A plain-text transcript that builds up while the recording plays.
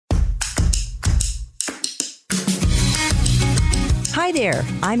Hi there,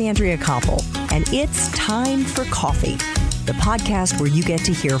 I'm Andrea Koppel, and it's Time for Coffee, the podcast where you get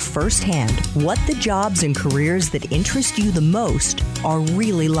to hear firsthand what the jobs and careers that interest you the most are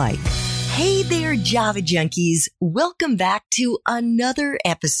really like. Hey there, Java junkies. Welcome back to another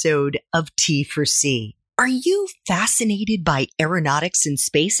episode of T4C. Are you fascinated by aeronautics and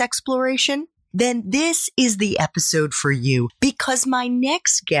space exploration? Then this is the episode for you, because my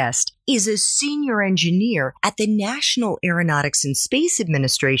next guest is a senior engineer at the National Aeronautics and Space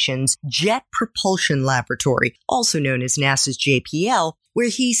Administration's Jet Propulsion Laboratory, also known as NASA's JPL, where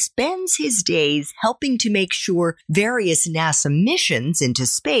he spends his days helping to make sure various NASA missions into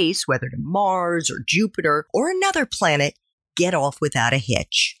space, whether to Mars or Jupiter or another planet, get off without a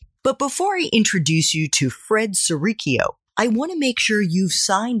hitch. But before I introduce you to Fred Serricchio, I want to make sure you've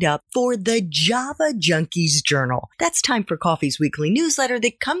signed up for the Java Junkies Journal. That's Time for Coffee's weekly newsletter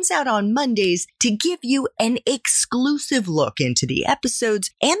that comes out on Mondays to give you an exclusive look into the episodes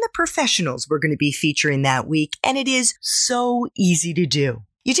and the professionals we're going to be featuring that week, and it is so easy to do.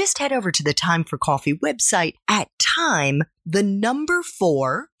 You just head over to the Time for Coffee website at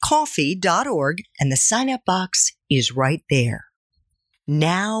time4coffee.org, and the sign-up box is right there.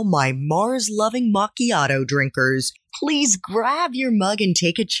 Now, my Mars-loving macchiato drinkers, please grab your mug and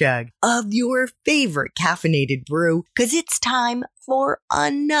take a chug of your favorite caffeinated brew, because it's time for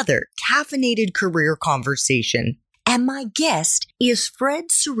another caffeinated career conversation. And my guest is Fred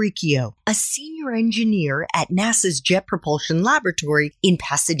Serricchio, a senior engineer at NASA's Jet Propulsion Laboratory in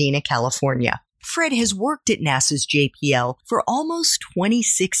Pasadena, California. Fred has worked at NASA's JPL for almost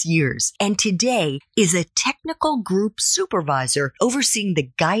 26 years and today is a technical group supervisor overseeing the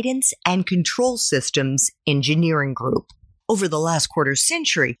Guidance and Control Systems Engineering Group. Over the last quarter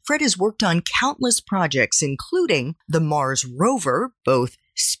century, Fred has worked on countless projects, including the Mars rover, both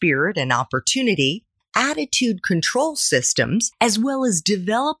Spirit and Opportunity, attitude control systems, as well as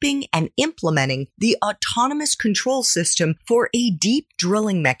developing and implementing the autonomous control system for a deep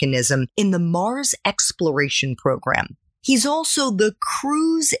drilling mechanism in the Mars exploration program. He's also the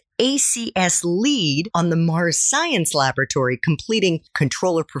crew's ACS lead on the Mars Science Laboratory, completing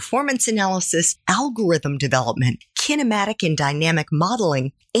controller performance analysis, algorithm development, kinematic and dynamic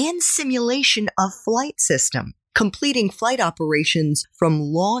modeling, and simulation of flight system, completing flight operations from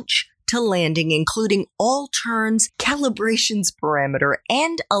launch to landing, including all turns, calibrations parameter,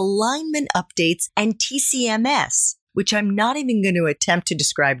 and alignment updates, and TCMS, which I'm not even going to attempt to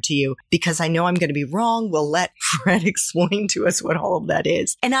describe to you because I know I'm going to be wrong. We'll let Fred explain to us what all of that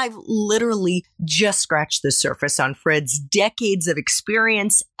is. And I've literally just scratched the surface on Fred's decades of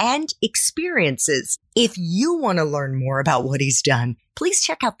experience and experiences. If you want to learn more about what he's done, please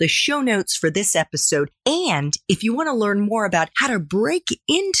check out the show notes for this episode. And if you want to learn more about how to break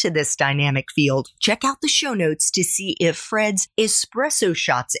into this dynamic field, check out the show notes to see if Fred's Espresso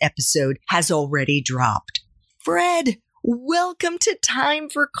Shots episode has already dropped. Fred, welcome to Time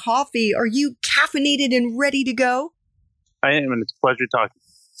for Coffee. Are you caffeinated and ready to go? I am, and it's a pleasure talking.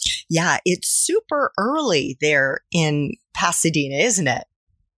 Yeah, it's super early there in Pasadena, isn't it?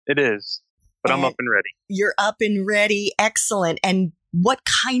 It is, but I'm up and ready. You're up and ready. Excellent. And what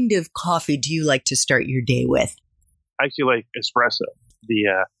kind of coffee do you like to start your day with? I actually like espresso,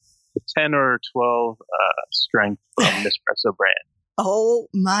 the 10 or 12 strength from Nespresso brand. Oh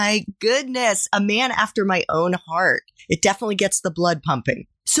my goodness, a man after my own heart. It definitely gets the blood pumping.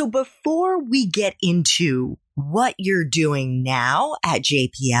 So before we get into what you're doing now at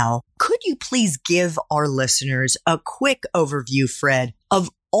JPL, could you please give our listeners a quick overview, Fred,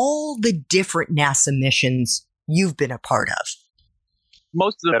 of all the different NASA missions you've been a part of?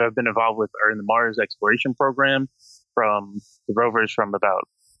 Most of them that I've been involved with are in the Mars exploration program, from the rovers from about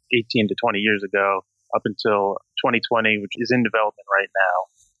 18 to 20 years ago up until 2020, which is in development right now.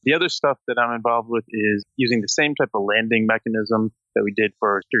 The other stuff that I'm involved with is using the same type of landing mechanism that we did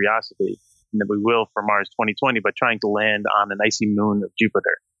for Curiosity and that we will for Mars 2020, but trying to land on an icy moon of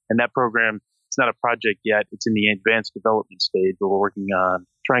Jupiter. And that program, it's not a project yet. It's in the advanced development stage where we're working on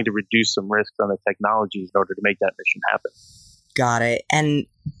trying to reduce some risks on the technologies in order to make that mission happen. Got it. And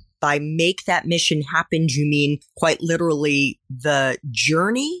by make that mission happen, do you mean quite literally the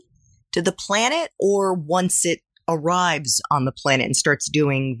journey to the planet, or once it arrives on the planet and starts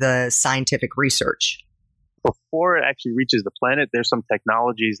doing the scientific research? Before it actually reaches the planet, there's some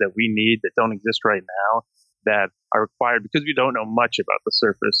technologies that we need that don't exist right now that are required because we don't know much about the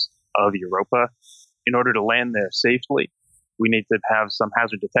surface of Europa. In order to land there safely, we need to have some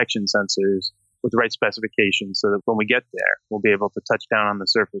hazard detection sensors with the right specifications so that when we get there, we'll be able to touch down on the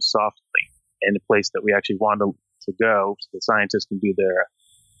surface softly in a place that we actually want to go so the scientists can do their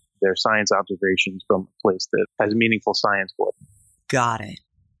science observations from a place that has meaningful science for them. Got it.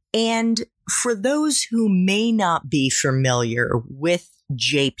 And for those who may not be familiar with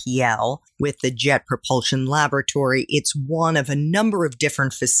JPL, with the Jet Propulsion Laboratory, it's one of a number of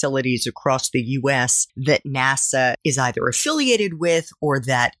different facilities across the U.S. that NASA is either affiliated with or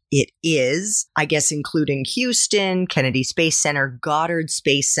that it is, I guess, including Houston, Kennedy Space Center, Goddard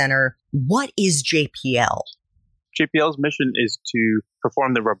Space Center. What is JPL? JPL's mission is to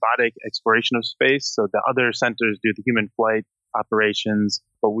perform the robotic exploration of space. So the other centers do the human flight operations,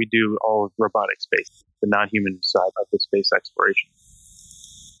 but we do all of robotic space, the non-human side of the space exploration.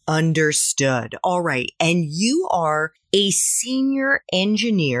 Understood. All right. And you are a senior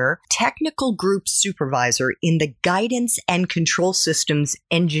engineer, technical group supervisor in the Guidance and Control Systems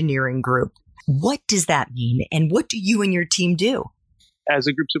Engineering Group. What does that mean? And what do you and your team do? As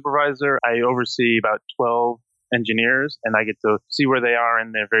a group supervisor, I oversee about 12 engineers, and I get to see where they are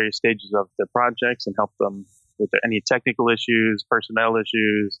in their various stages of their projects and help them with any technical issues, personnel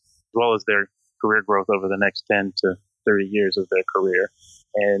issues, as well as their career growth over the next 10 to 30 years of their career.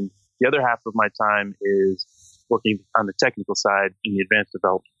 And the other half of my time is working on the technical side in the advanced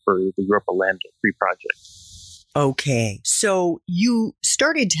development for the Europa Lander 3 project. Okay, so you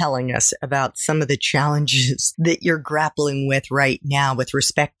started telling us about some of the challenges that you're grappling with right now with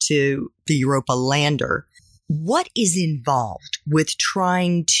respect to the Europa Lander. What is involved with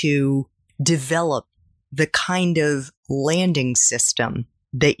trying to develop the kind of landing system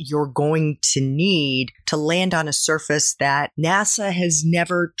that you're going to need to land on a surface that NASA has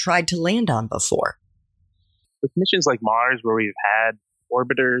never tried to land on before? With missions like Mars, where we've had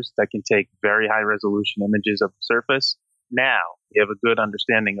orbiters that can take very high resolution images of the surface, now we have a good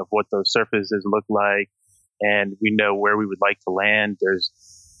understanding of what those surfaces look like, and we know where we would like to land. There's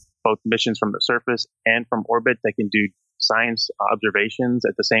both missions from the surface and from orbit that can do science observations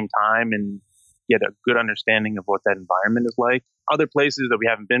at the same time and get a good understanding of what that environment is like. Other places that we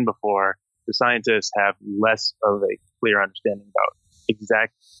haven't been before, the scientists have less of a clear understanding about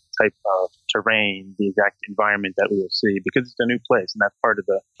exact type of terrain, the exact environment that we will see, because it's a new place, and that's part of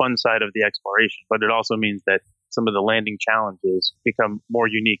the fun side of the exploration. But it also means that some of the landing challenges become more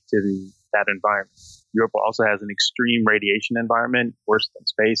unique to that environment. Europa also has an extreme radiation environment, worse than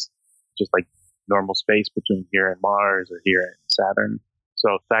space, just like normal space between here and Mars or here and Saturn.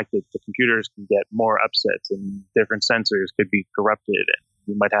 So the fact that the computers can get more upsets and different sensors could be corrupted, and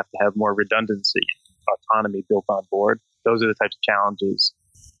we might have to have more redundancy and autonomy built on board. Those are the types of challenges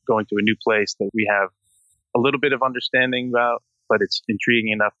going to a new place that we have a little bit of understanding about, but it's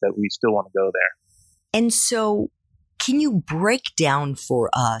intriguing enough that we still want to go there. And so can you break down for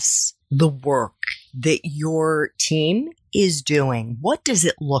us the work that your team is doing? What does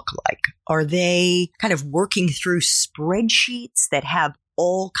it look like? Are they kind of working through spreadsheets that have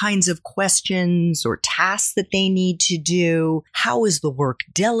all kinds of questions or tasks that they need to do? How is the work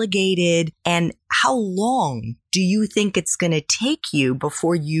delegated? And how long do you think it's going to take you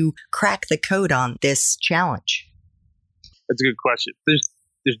before you crack the code on this challenge? That's a good question.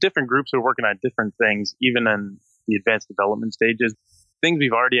 There's different groups who are working on different things, even in the advanced development stages. Things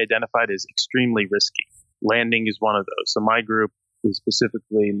we've already identified as extremely risky. Landing is one of those. So my group is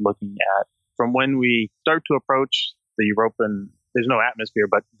specifically looking at from when we start to approach the European, there's no atmosphere,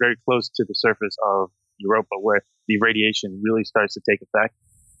 but very close to the surface of Europa, where the radiation really starts to take effect,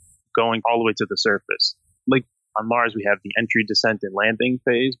 going all the way to the surface. Like on Mars, we have the entry, descent, and landing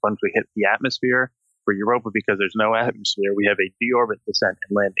phase. Once we hit the atmosphere, for Europa, because there's no atmosphere, we have a deorbit, descent,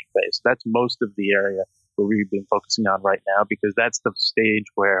 and landing phase. That's most of the area where we've been focusing on right now, because that's the stage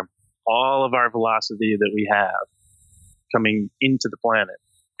where all of our velocity that we have coming into the planet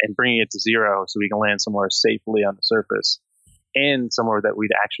and bringing it to zero so we can land somewhere safely on the surface and somewhere that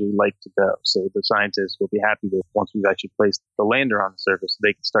we'd actually like to go. So the scientists will be happy that once we've actually placed the lander on the surface,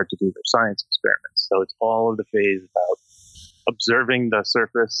 they can start to do their science experiments. So it's all of the phase about observing the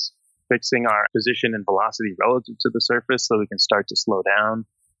surface, fixing our position and velocity relative to the surface so we can start to slow down.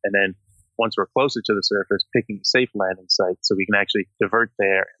 And then once we're closer to the surface, picking a safe landing site so we can actually divert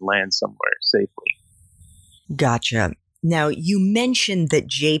there and land somewhere safely. Gotcha. Now, you mentioned that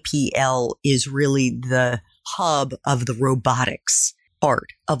JPL is really the hub of the robotics part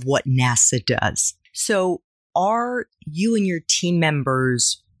of what NASA does. So are you and your team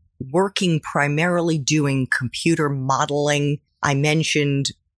members working primarily doing computer modeling? I mentioned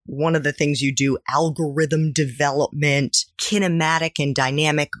one of the things you do, algorithm development, kinematic and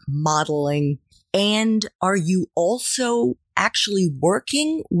dynamic modeling. And are you also actually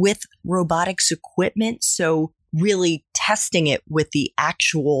working with robotics equipment? So really testing it with the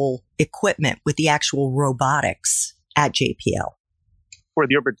actual equipment, with the actual robotics at JPL? For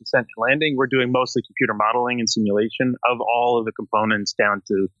the orbit descent and landing, we're doing mostly computer modeling and simulation of all of the components down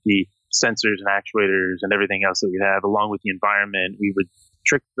to the sensors and actuators and everything else that we have, along with the environment. We would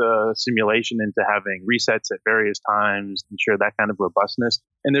trick the simulation into having resets at various times, ensure that kind of robustness.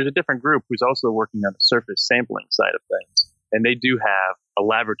 And there's a different group who's also working on the surface sampling side of things. And they do have a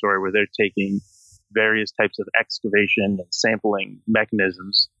laboratory where they're taking various types of excavation and sampling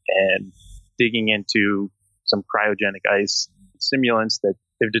mechanisms and digging into some cryogenic ice simulants that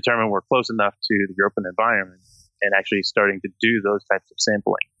they've determined were close enough to the European environment and actually starting to do those types of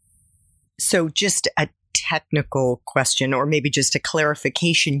sampling. So just a technical question, or maybe just a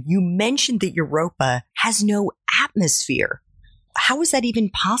clarification. You mentioned that Europa has no atmosphere. How is that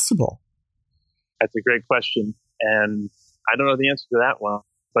even possible? That's a great question. And I don't know the answer to that one.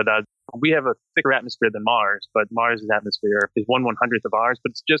 But we have a thicker atmosphere than Mars, but Mars' atmosphere is 1/100th of ours,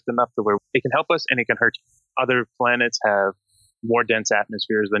 but it's just enough to where it can help us and it can hurt you. Other planets have more dense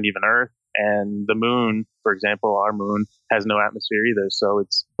atmospheres than even Earth. And the moon, for example, our moon has no atmosphere either. So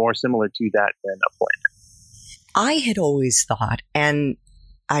it's more similar to that than a planet. I had always thought, and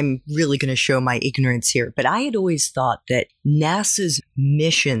I'm really going to show my ignorance here, but I had always thought that NASA's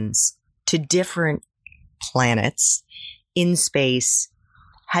missions to different planets in space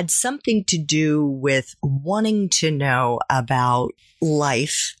had something to do with wanting to know about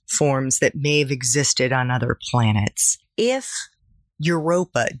life forms that may have existed on other planets. If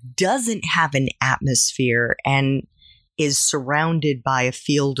Europa doesn't have an atmosphere and is surrounded by a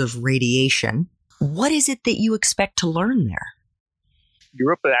field of radiation, what is it that you expect to learn there?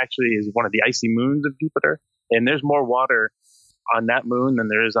 Europa actually is one of the icy moons of Jupiter, and there's more water on that moon than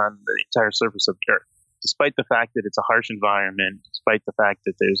there is on the entire surface of the Earth. Despite the fact that it's a harsh environment, despite the fact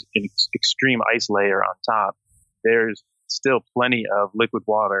that there's an extreme ice layer on top, there's still plenty of liquid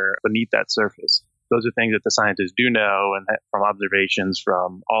water beneath that surface. Those are things that the scientists do know, and from observations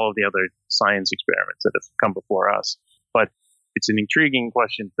from all of the other science experiments that have come before us. But it's an intriguing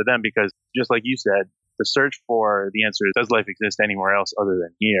question for them because, just like you said, the search for the answer, does life exist anywhere else other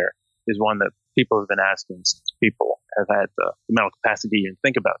than here, is one that people have been asking since people have had the mental capacity to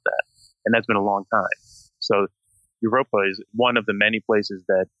think about that. And that's been a long time. So Europa is one of the many places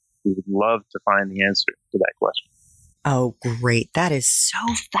that we would love to find the answer to that question. Oh, great. That is so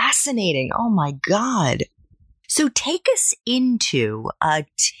fascinating. Oh, my God. So take us into a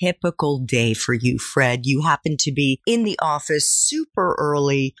typical day for you, Fred. You happen to be in the office super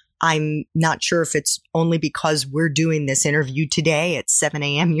early. I'm not sure if it's only because we're doing this interview today at 7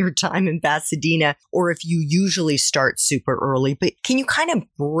 a.m. your time in Pasadena, or if you usually start super early. But can you kind of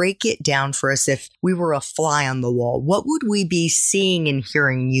break it down for us if we were a fly on the wall? What would we be seeing and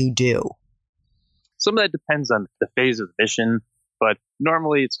hearing you do? Some of that depends on the phase of the mission, but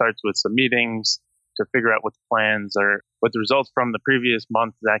normally it starts with some meetings to figure out what the plans are, what the results from the previous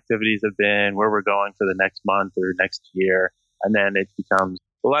month's activities have been, where we're going for the next month or next year. And then it becomes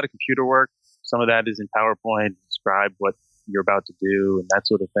a lot of computer work. Some of that is in PowerPoint, describe what you're about to do and that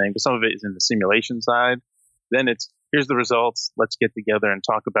sort of thing. But some of it is in the simulation side. Then it's, here's the results. Let's get together and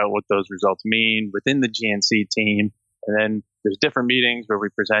talk about what those results mean within the GNC team. And then there's different meetings where we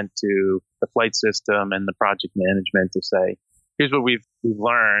present to the flight system and the project management to say, here's what we've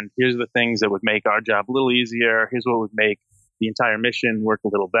learned. Here's the things that would make our job a little easier. Here's what would make the entire mission work a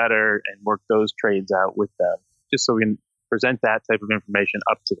little better, and work those trades out with them, just so we can present that type of information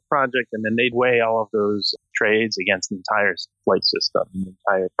up to the project. And then they'd weigh all of those trades against the entire flight system, the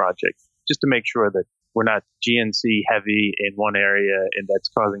entire project, just to make sure that we're not GNC heavy in one area and that's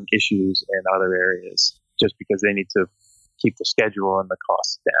causing issues in other areas, just because they need to keep the schedule and the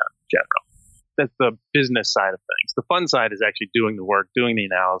costs down in general. That's the business side of things. The fun side is actually doing the work, doing the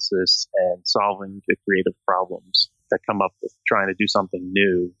analysis, and solving the creative problems that come up with trying to do something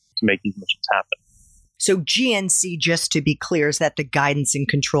new to make these missions happen. So GNC, just to be clear, is that the guidance and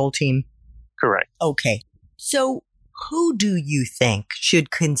control team? Correct. Okay. So who do you think should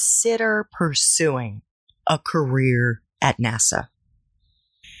consider pursuing a career at NASA?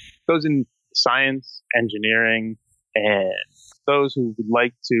 Those in science, engineering, and those who would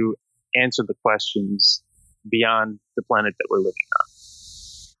like to answer the questions beyond the planet that we're living on.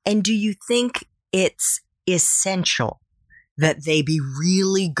 And do you think it's essential that they be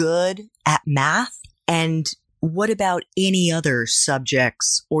really good at math? And what about any other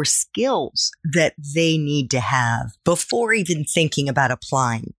subjects or skills that they need to have before even thinking about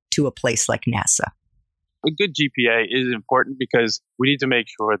applying to a place like NASA? A good GPA is important because we need to make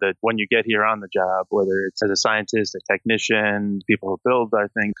sure that when you get here on the job, whether it's as a scientist, a technician, people who build our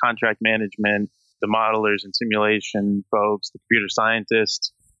thing, contract management, the modelers and simulation folks, the computer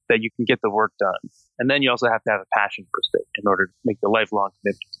scientists, that you can get the work done. And then you also have to have a passion for it in order to make the lifelong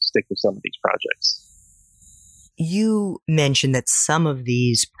commitment to stick with some of these projects. You mentioned that some of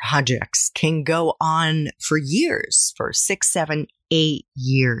these projects can go on for years, for 6, 7, 8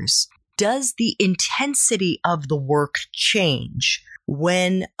 years. Does the intensity of the work change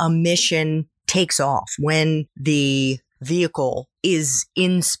when a mission takes off, when the vehicle is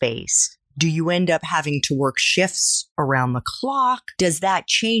in space? Do you end up having to work shifts around the clock? Does that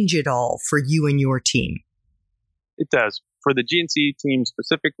change at all for you and your team? It does. For the GNC team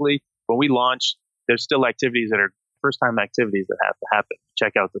specifically, when we launch, there's still activities that are first-time activities that have to happen. We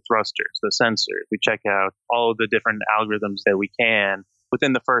check out the thrusters, the sensors. We check out all of the different algorithms that we can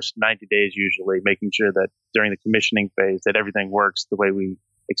within the first 90 days, usually, making sure that during the commissioning phase that everything works the way we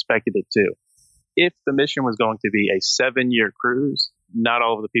expected it to. If the mission was going to be a 7-year cruise, not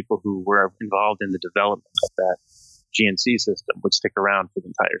all of the people who were involved in the development of that GNC system would stick around for the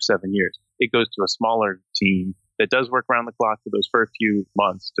entire 7 years. It goes to a smaller team that does work around the clock for those first few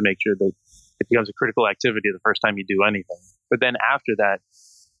months to make sure that it becomes a critical activity the first time you do anything. But then after that,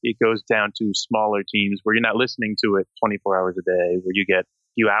 it goes down to smaller teams where you're not listening to it 24 hours a day, where you get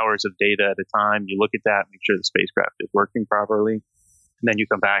a few hours of data at a time. You look at that, make sure the spacecraft is working properly. And then you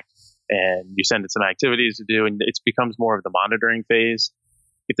come back and you send it some activities to do, and it becomes more of the monitoring phase.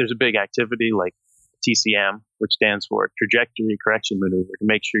 If there's a big activity like TCM, which stands for Trajectory Correction Maneuver, to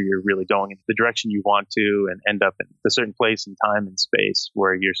make sure you're really going in the direction you want to and end up in a certain place in time and space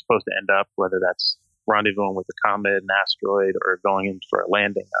where you're supposed to end up, whether that's rendezvousing with a comet, an asteroid, or going in for a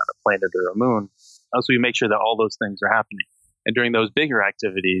landing on a planet or a moon. So we make sure that all those things are happening. And during those bigger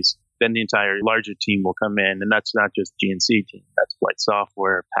activities, then the entire larger team will come in. And that's not just GNC team. That's flight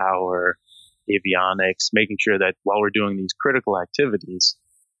software, power, avionics, making sure that while we're doing these critical activities,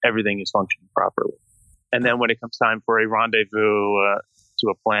 everything is functioning properly. And then when it comes time for a rendezvous to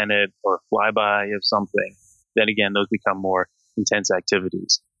a planet or a flyby of something, then again, those become more intense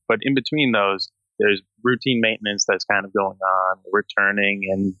activities. But in between those, there's routine maintenance that's kind of going on. We're turning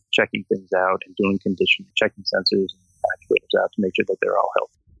and checking things out and doing conditioning, checking sensors and actuators out to make sure that they're all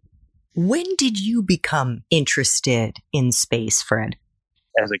healthy. When did you become interested in space, Fred?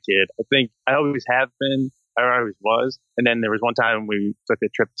 As a kid, I think I always have been. I always was. And then there was one time we took a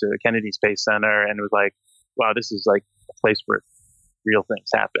trip to Kennedy Space Center, and it was like, wow, this is like a place where real things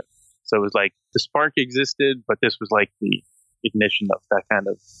happen. So it was like the spark existed, but this was like the ignition of that kind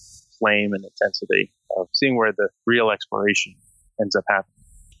of flame and intensity of seeing where the real exploration ends up happening.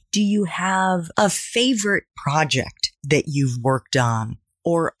 Do you have a favorite project that you've worked on,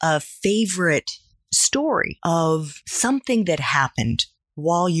 or a favorite story of something that happened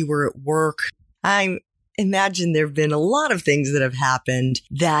while you were at work? I imagine there have been a lot of things that have happened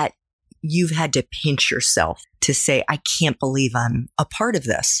that you've had to pinch yourself to say, I can't believe I'm a part of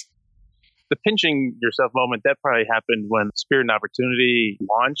this. The pinching yourself moment, that probably happened when Spirit and Opportunity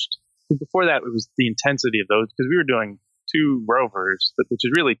launched. Before that, it was the intensity of those, because we were doing 2 rovers, which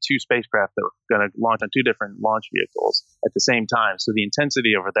is really 2 spacecraft that were going to launch on 2 different launch vehicles at the same time. So the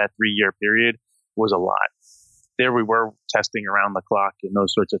intensity over that 3-year period was a lot. There we were testing around the clock and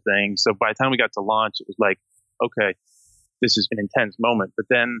those sorts of things. So by the time we got to launch, it was like, okay, this is an intense moment. But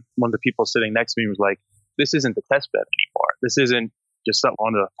then one of the people sitting next to me was like, this isn't the test bed anymore. This isn't just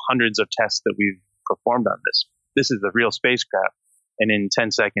one of the hundreds of tests that we've performed on this. This is the real spacecraft. And in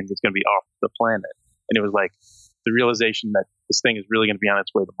 10 seconds, it's going to be off the planet. And it was like the realization that this thing is really going to be on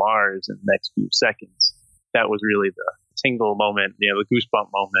its way to Mars in the next few seconds. That was really the tingle moment, the goosebump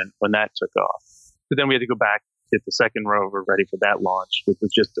moment when that took off. But then we had to go back, get the second rover ready for that launch, which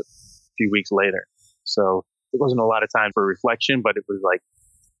was just a few weeks later. So it wasn't a lot of time for reflection, but it was like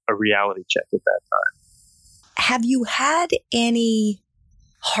a reality check at that time. Have you had any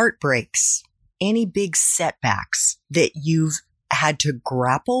heartbreaks, any big setbacks that you've had to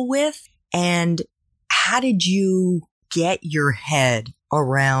grapple with? And how did you get your head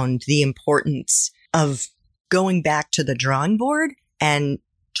around the importance of going back to the drawing board and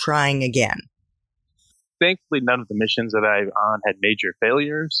trying again? Thankfully, none of the missions that I've on had major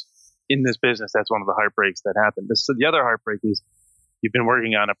failures. In this business, that's one of the heartbreaks that happened. The other heartbreak is you've been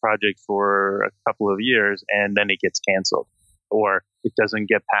working on a project for a couple of years and then it gets canceled, or it doesn't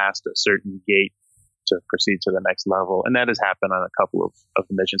get past a certain gate to proceed to the next level. And that has happened on a couple of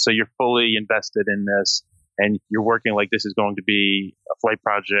the missions. So you're fully invested in this and you're working like this is going to be a flight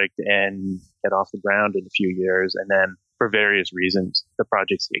project and get off the ground in a few years. And then for various reasons, the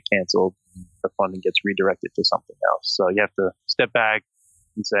projects get canceled, the funding gets redirected to something else. So you have to step back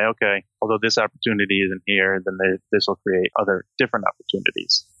and say, okay, although this opportunity isn't here, then this will create other different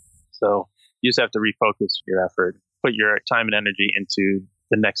opportunities. So you just have to refocus your effort, put your time and energy into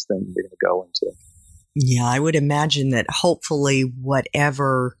the next thing you're going to go into. Yeah, I would imagine that hopefully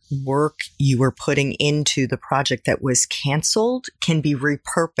whatever work you were putting into the project that was canceled can be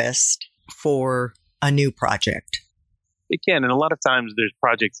repurposed for a new project. It can. And a lot of times there's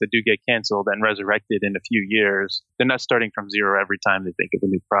projects that do get canceled and resurrected in a few years. They're not starting from zero every time they think of a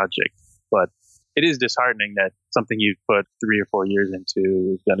new project. But it is disheartening that something you've put 3 or 4 years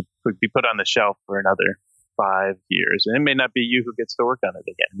into is going to be put on the shelf for another 5 years. And it may not be you who gets to work on it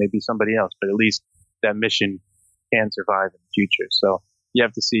again. It may be somebody else, but at least that mission can survive in the future. So you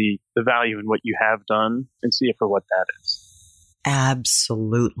have to see the value in what you have done and see it for what that is.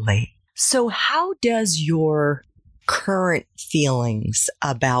 Absolutely. So how does your current feelings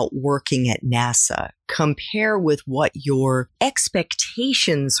about working at NASA compare with what your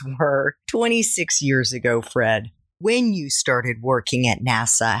expectations were 26 years ago, Fred? When you started working at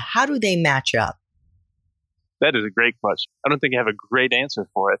NASA, how do they match up? That is a great question. I don't think I have a great answer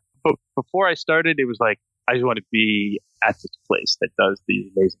for it. But before I started, it was like, I just want to be at this place that does these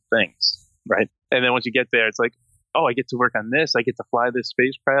amazing things, right? And then once you get there, it's like, oh, I get to work on this. I get to fly this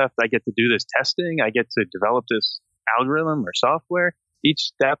spacecraft. I get to do this testing. I get to develop this algorithm or software. Each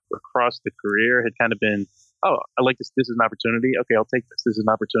step across the career had kind of been, oh, I like this. This is an opportunity. Okay, I'll take this. This is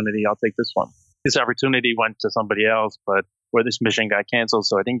an opportunity. I'll take this one. This opportunity went to somebody else, but where this mission got canceled,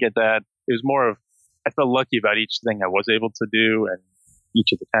 so I didn't get that. It was more of, I felt lucky about each thing I was able to do and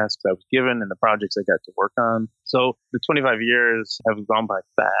each of the tasks I was given and the projects I got to work on. So the 25 years have gone by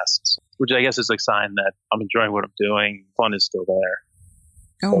fast, which I guess is a sign that I'm enjoying what I'm doing. Fun is still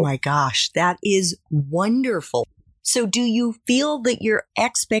there. Oh my gosh, that is wonderful. So do you feel that your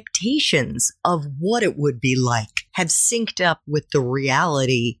expectations of what it would be like have synced up with the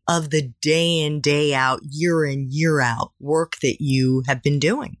reality of the day in, day out, year in, year out work that you have been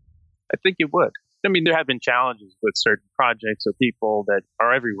doing? I think it would. I mean, there have been challenges with certain projects or people that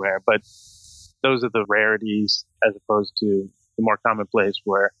are everywhere, but those are the rarities as opposed to the more commonplace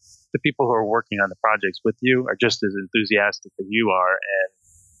where the people who are working on the projects with you are just as enthusiastic as you are. And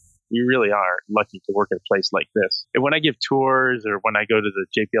you really are lucky to work at a place like this. And when I give tours or when I go to the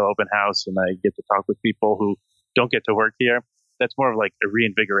JPL open house and I get to talk with people who don't get to work here, that's more of like a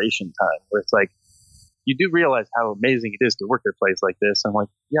reinvigoration time where it's like, you do realize how amazing it is to work at a place like this. I'm like,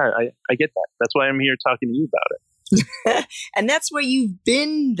 yeah, I get that. That's why I'm here talking to you about it. And that's why you've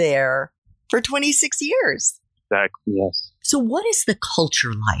been there for 26 years. Exactly, yes. So what is the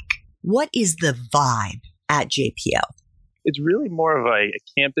culture like? What is the vibe at JPL? It's really more of a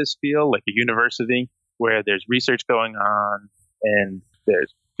campus feel, like a university, where there's research going on and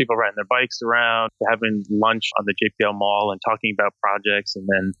there's people riding their bikes around, having lunch on the JPL mall and talking about projects, and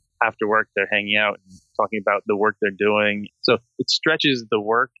then after work, they're hanging out and talking about the work they're doing. So it stretches the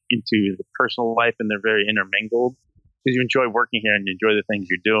work into the personal life, and they're very intermingled because you enjoy working here and you enjoy the things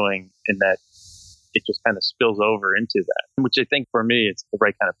you're doing, and that it just kind of spills over into that, which I think for me, it's the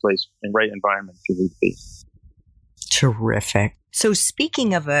right kind of place and right environment for me to be. Terrific. So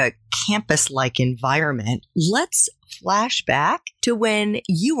speaking of a campus-like environment, let's flash back to when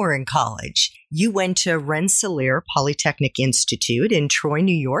you were in college. You went to Rensselaer Polytechnic Institute in Troy,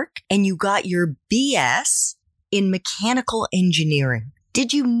 New York, and you got your BS in mechanical engineering.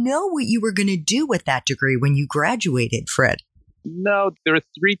 Did you know what you were going to do with that degree when you graduated, Fred? No, there were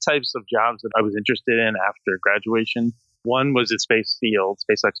 3 types of jobs that I was interested in after graduation. One was the space field,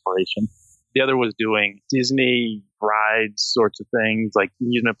 space exploration. The other was doing Disney rides, sorts of things like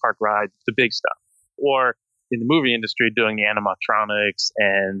amusement park rides, the big stuff. Or in the movie industry, doing the animatronics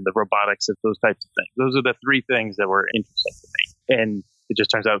and the robotics of those types of things. Those are the 3 things that were interesting to me. And it just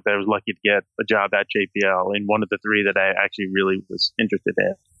turns out that I was lucky to get a job at JPL in one of the 3 that I actually really was interested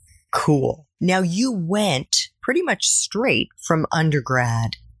in. Cool. Now you went pretty much straight from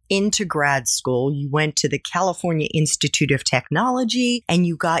undergrad into grad school. You went to the California Institute of Technology and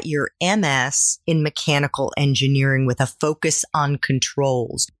you got your MS in mechanical engineering with a focus on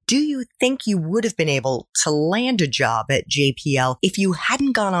controls. Do you think you would have been able to land a job at JPL if you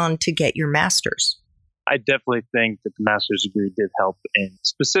hadn't gone on to get your master's? I definitely think that the master's degree did help, and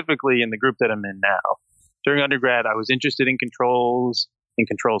specifically in the group that I'm in now. During undergrad, I was interested in controls and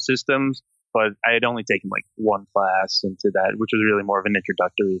control systems, but I had only taken like 1 class into that, which was really more of an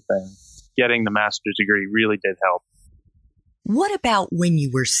introductory thing. Getting the master's degree really did help. What about when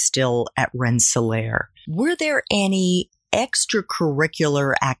you were still at Rensselaer? Were there any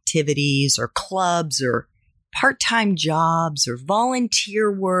extracurricular activities or clubs or part-time jobs or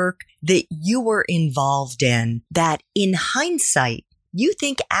volunteer work that you were involved in that in hindsight you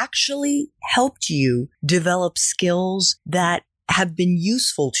think actually helped you develop skills that have been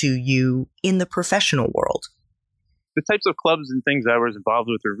useful to you in the professional world? The types of clubs and things I was involved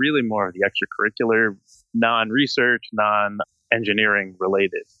with are really more of the extracurricular, non-research, non-engineering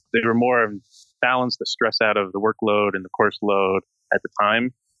related. They were more of balance the stress out of the workload and the course load at the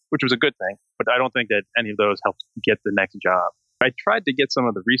time, which was a good thing. But I don't think that any of those helped get the next job. I tried to get some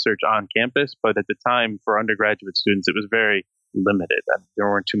of the research on campus, but at the time for undergraduate students, it was very limited. There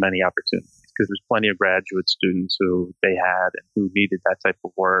weren't too many opportunities because there's plenty of graduate students who they had and who needed that type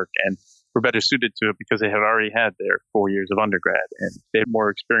of work and were better suited to it because they had already had their 4 years of undergrad and they had more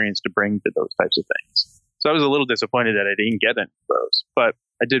experience to bring to those types of things. So I was a little disappointed that I didn't get any of those, but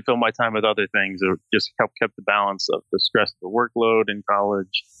I did fill my time with other things that just kept the balance of the stress of the workload in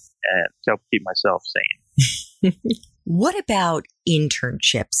college and helped keep myself sane. What about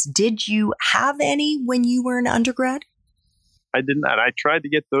internships? Did you have any when you were an undergrad? I did not. I tried to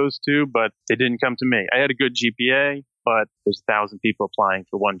get those too, but they didn't come to me. I had a good GPA, but there's 1,000 people applying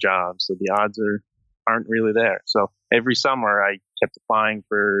for one job, so the odds aren't really there. So every summer I kept applying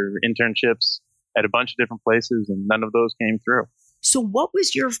for internships at a bunch of different places, and none of those came through. So what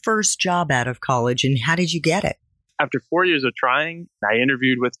was your first job out of college, and how did you get it? After 4 years of trying, I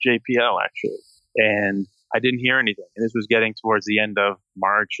interviewed with JPL, actually, and I didn't hear anything. And this was getting towards the end of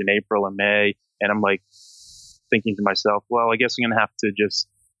March and April and May, and I'm like thinking to myself, well, I guess I'm going to have to just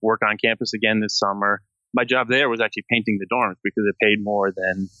work on campus again this summer. My job there was actually painting the dorms because it paid more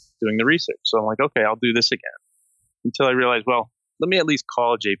than doing the research. So I'm like, okay, I'll do this again. Until I realized, well, let me at least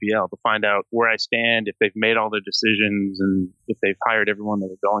call JPL to find out where I stand, if they've made all their decisions, and if they've hired everyone they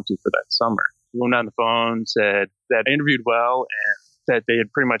were going to for that summer. I went on the phone, said that I interviewed well, and that they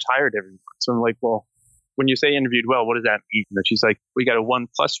had pretty much hired everyone. So I'm like, well, when you say interviewed well, what does that mean? And she's like, we got a 1+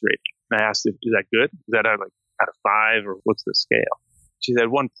 rating. And I asked, is that good? Is that out of 5, or what's the scale? She said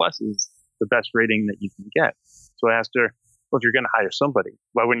 1+ is the best rating that you can get. So I asked her, well, if you're going to hire somebody,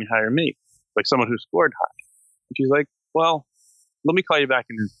 why wouldn't you hire me? Like someone who scored high. And she's like, well, let me call you back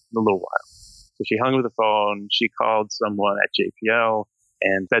in a little while. So she hung up the phone. She called someone at JPL.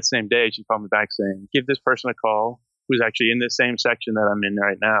 And that same day, she called me back saying, give this person a call who's actually in this same section that I'm in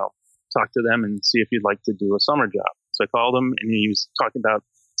right now. Talk to them and see if you'd like to do a summer job. So I called him, and he was talking about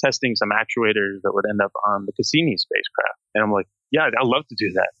testing some actuators that would end up on the Cassini spacecraft. And I'm like, yeah, I'd love to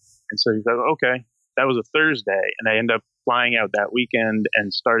do that. And so he said, okay. That was a Thursday, and I ended up flying out that weekend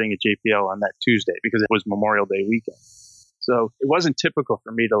and starting at JPL on that Tuesday because it was Memorial Day weekend. So it wasn't typical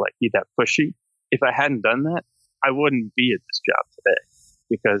for me to be that pushy. If I hadn't done that, I wouldn't be at this job today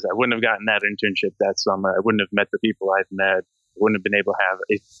because I wouldn't have gotten that internship that summer. I wouldn't have met the people I've met. I wouldn't have been able to have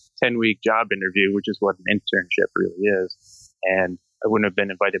a 10-week job interview, which is what an internship really is. And I wouldn't have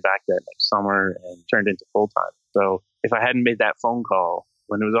been invited back that next summer and turned into full-time. So if I hadn't made that phone call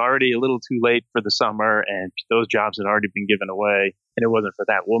when it was already a little too late for the summer and those jobs had already been given away, and it wasn't for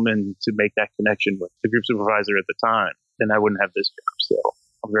that woman to make that connection with the group supervisor at the time, then I wouldn't have this job. So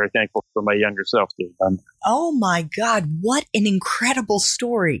I'm very thankful for my younger self to have done that. Oh my God, what an incredible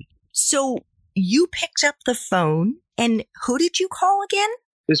story. So you picked up the phone, and who did you call again?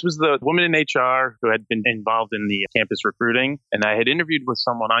 This was the woman in HR who had been involved in the campus recruiting, and I had interviewed with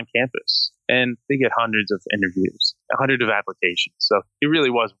someone on campus, and they get hundreds of interviews, 100 of applications. So it really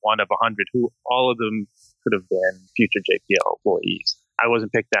was one of 100 who all of them could have been future JPL employees. I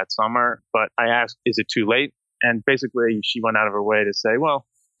wasn't picked that summer, but I asked, is it too late? And basically she went out of her way to say, well,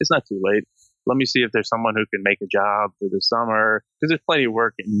 it's not too late. Let me see if there's someone who can make a job for the summer, because there's plenty of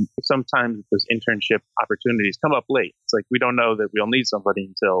work. And sometimes those internship opportunities come up late. It's like we don't know that we'll need somebody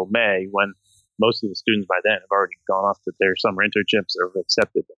until May, when most of the students by then have already gone off to their summer internships or have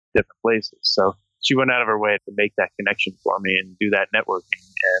accepted at different places. So she went out of her way to make that connection for me and do that networking,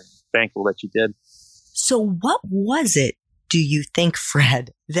 and thankful that she did. So what was it, do you think, Fred,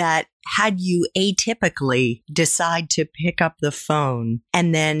 that had you atypically decide to pick up the phone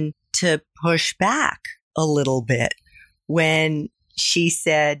and then to push back a little bit when she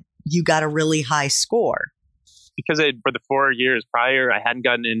said you got a really high score? Because for the 4 years prior, I hadn't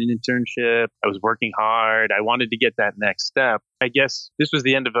gotten an internship. I was working hard. I wanted to get that next step. I guess this was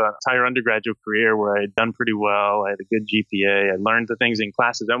the end of an entire undergraduate career where I had done pretty well. I had a good GPA. I learned the things in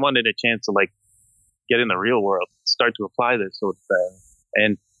classes. I wanted a chance to get in the real world, start to apply this sort of thing.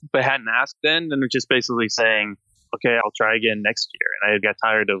 And if I hadn't asked then it was just basically saying, okay, I'll try again next year. And I got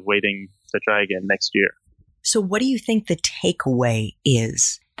tired of waiting to try again next year. So what do you think the takeaway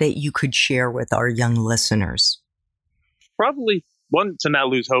is that you could share with our young listeners? Probably one, to not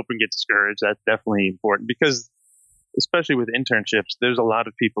lose hope and get discouraged. That's definitely important because especially with internships, there's a lot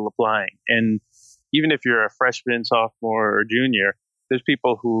of people applying. And even if you're a freshman, sophomore, or junior, there's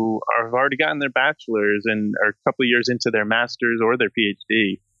people who have already gotten their bachelor's and are a couple of years into their master's or their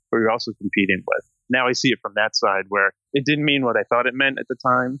PhD, who you're also competing with. Now I see it from that side where it didn't mean what I thought it meant at the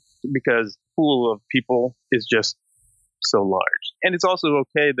time because the pool of people is just so large. And it's also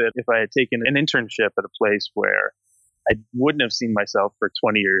okay that if I had taken an internship at a place where I wouldn't have seen myself for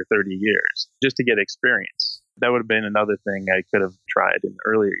 20 or 30 years just to get experience, that would have been another thing I could have tried in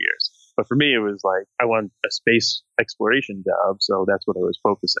earlier years. But for me, it was like, I want a space exploration job, so that's what I was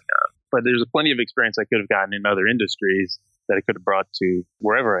focusing on. But there's plenty of experience I could have gotten in other industries that I could have brought to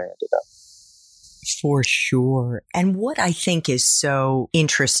wherever I ended up. For sure. And what I think is so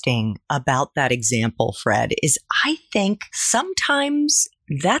interesting about that example, Fred, is I think sometimes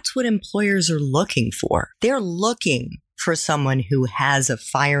that's what employers are looking for. They're looking for someone who has a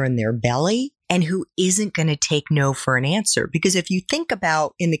fire in their belly and who isn't going to take no for an answer. Because if you think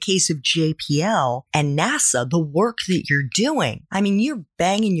about, in the case of JPL and NASA, the work that you're doing, I mean, you're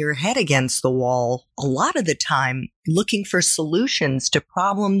banging your head against the wall a lot of the time looking for solutions to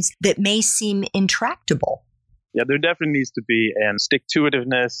problems that may seem intractable. Yeah, there definitely needs to be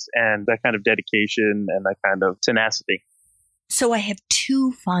stick-to-itiveness and that kind of dedication and that kind of tenacity. So I have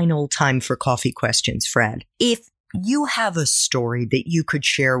two final time for coffee questions, Fred. If you have a story that you could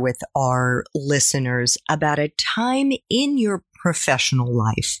share with our listeners about a time in your professional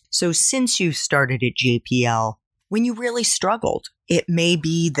life, so since you started at JPL, when you really struggled, it may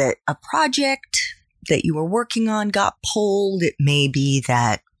be that a project that you were working on got pulled. It may be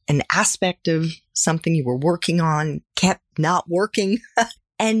that an aspect of something you were working on kept not working.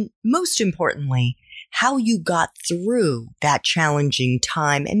 And most importantly, how you got through that challenging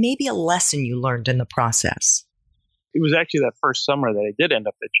time and maybe a lesson you learned in the process. It was actually that first summer that I did end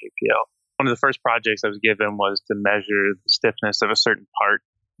up at JPL. One of the first projects I was given was to measure the stiffness of a certain part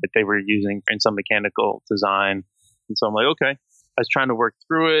that they were using in some mechanical design. And so I'm like, okay. I was trying to work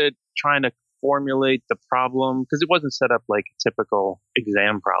through it, trying to formulate the problem, because it wasn't set up like a typical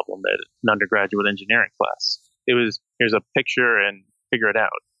exam problem at an undergraduate engineering class. It was, here's a picture and figure it out.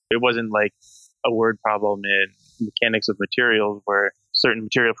 It wasn't like a word problem in mechanics of materials where certain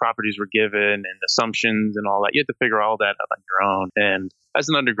material properties were given and assumptions and all that. You had to figure all that out on your own. And as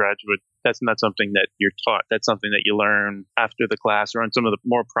an undergraduate, that's not something that you're taught. That's something that you learn after the class or on some of the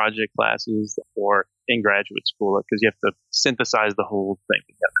more project classes or in graduate school, because you have to synthesize the whole thing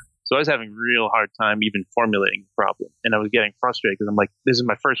together. So I was having a real hard time even formulating the problem. And I was getting frustrated because I'm like, this is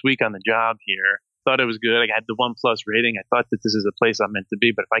my first week on the job here. Thought it was good. I had the 1+ rating. I thought that this is a place I'm meant to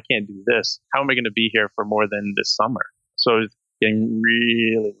be. But if I can't do this, how am I going to be here for more than this summer? So I was getting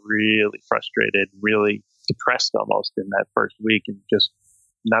really, really frustrated, really depressed almost in that first week and just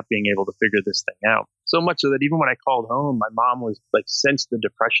not being able to figure this thing out. So much so that even when I called home, my mom was like, sensed the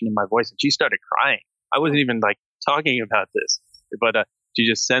depression in my voice and she started crying. I wasn't even like talking about this, but she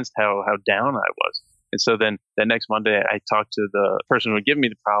just sensed how down I was. And so then that next Monday, I talked to the person who would give me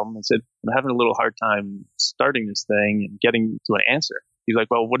the problem and said, I'm having a little hard time starting this thing and getting to an answer. He's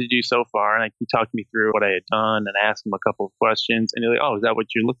like, well, what did you do so far? And he talked me through what I had done and asked him a couple of questions. And he's like, oh, is that what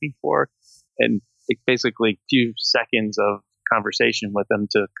you're looking for? And it basically a few seconds of conversation with him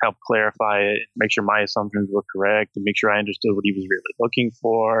to help clarify it, make sure my assumptions were correct, and make sure I understood what he was really looking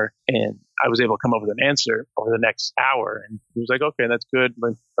for. And I was able to come up with an answer over the next hour. And he was like, okay, that's good.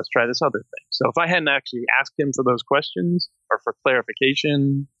 Let's try this other thing. So if I hadn't actually asked him for those questions or for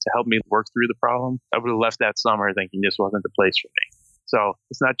clarification to help me work through the problem, I would have left that summer thinking this wasn't the place for me. So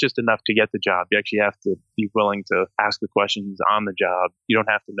it's not just enough to get the job. You actually have to be willing to ask the questions on the job. You don't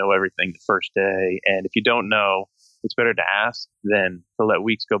have to know everything the first day. And if you don't know, it's better to ask than to let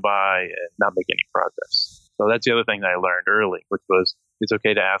weeks go by and not make any progress. So that's the other thing that I learned early, which was it's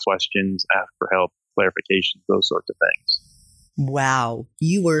okay to ask questions, ask for help, clarification, those sorts of things. Wow.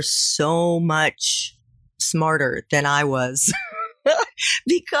 You were so much smarter than I was.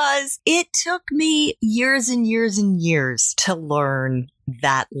 Because it took me years and years and years to learn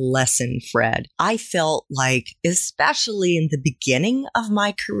that lesson, Fred. I felt like, especially in the beginning of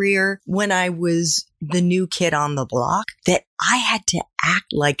my career, when I was the new kid on the block, that I had to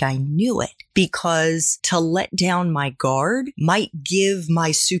act like I knew it, because to let down my guard might give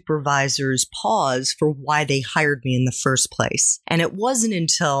my supervisors pause for why they hired me in the first place. And it wasn't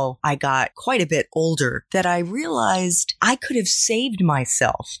until I got quite a bit older that I realized I could have saved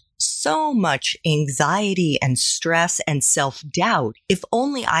myself so much anxiety and stress and self-doubt if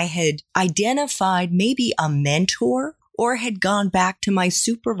only I had identified maybe a mentor or had gone back to my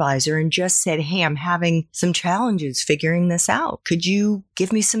supervisor and just said, hey, I'm having some challenges figuring this out. Could you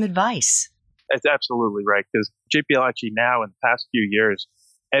give me some advice? That's absolutely right. Because JPL actually now in the past few years,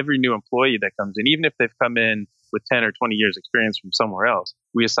 every new employee that comes in, even if they've come in with 10 or 20 years experience from somewhere else,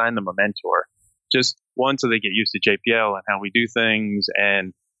 we assign them a mentor. Just one, so they get used to JPL and how we do things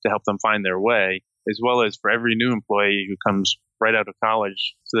and to help them find their way. as well as for every new employee who comes right out of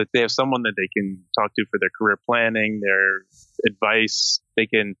college, so that they have someone that they can talk to for their career planning, their advice. They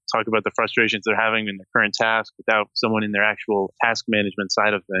can talk about the frustrations they're having in their current task without someone in their actual task management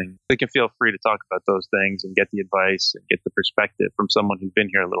side of things. They can feel free to talk about those things and get the advice and get the perspective from someone who's been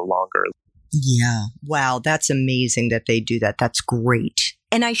here a little longer. Yeah. Wow. That's amazing that they do that. That's great.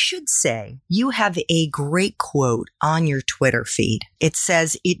 And I should say, you have a great quote on your Twitter feed. It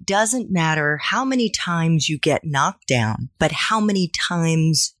says, "It doesn't matter how many times you get knocked down, but how many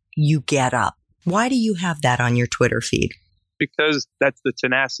times you get up." Why do you have that on your Twitter feed? Because that's the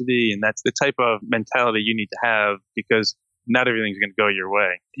tenacity and that's the type of mentality you need to have, because not everything's going to go your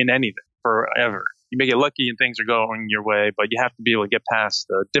way in anything forever. You may get lucky and things are going your way, but you have to be able to get past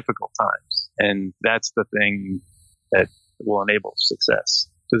the difficult times. And that's the thing that will enable success.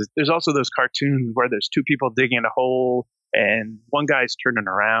 Because there's also those cartoons where there's two people digging a hole and one guy's turning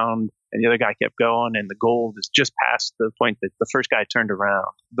around and the other guy kept going and the goal is just past the point that the first guy turned around.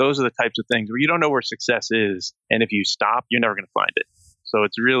 Those are the types of things where you don't know where success is. And if you stop, you're never going to find it. So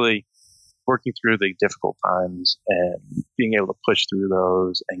it's really working through the difficult times and being able to push through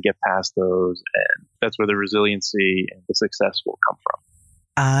those and get past those. And that's where the resiliency and the success will come from.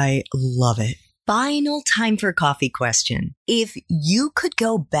 I love it. Final time for coffee question. If you could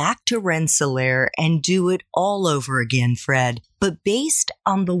go back to Rensselaer and do it all over again, Fred, but based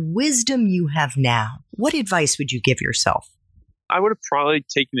on the wisdom you have now, what advice would you give yourself? I would have probably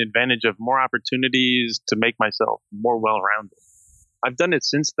taken advantage of more opportunities to make myself more well-rounded. I've done it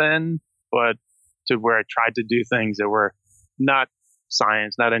since then, but to where I tried to do things that were not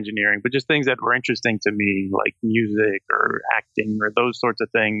science, not engineering, but just things that were interesting to me, like music or acting or those sorts of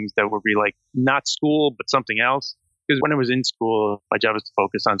things that would be like not school, but something else. Because when I was in school, my job was to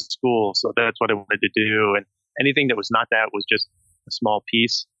focus on school. So that's what I wanted to do. And anything that was not that was just a small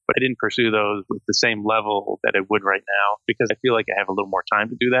piece. But I didn't pursue those with the same level that I would right now because I feel like I have a little more time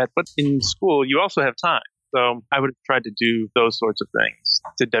to do that. But in school, you also have time. So I would have tried to do those sorts of things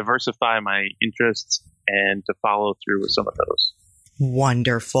to diversify my interests and to follow through with some of those.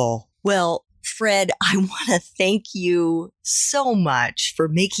 Wonderful. Well, Fred, I want to thank you so much for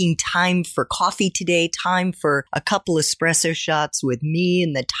making time for coffee today, time for a couple espresso shots with me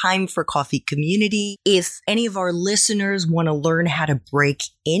and the Time for Coffee community. If any of our listeners want to learn how to break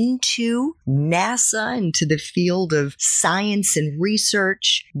into NASA, into the field of science and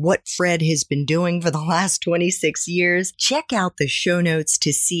research, what Fred has been doing for the last 26 years, check out the show notes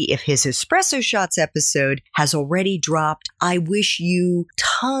to see if his Espresso Shots episode has already dropped. I wish you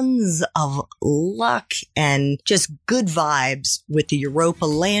tons of luck and just good vibes with the Europa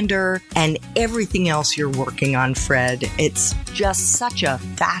lander and everything else you're working on, Fred. It's just such a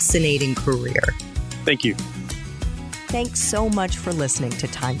fascinating career. Thank you. Thanks so much for listening to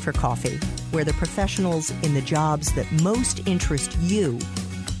Time for Coffee, where the professionals in the jobs that most interest you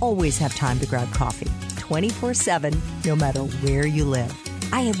always have time to grab coffee 24/7, no matter where you live.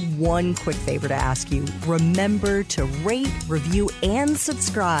 I have one quick favor to ask you. Remember to rate, review, and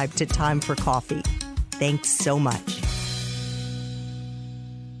subscribe to Time for Coffee. Thanks so much.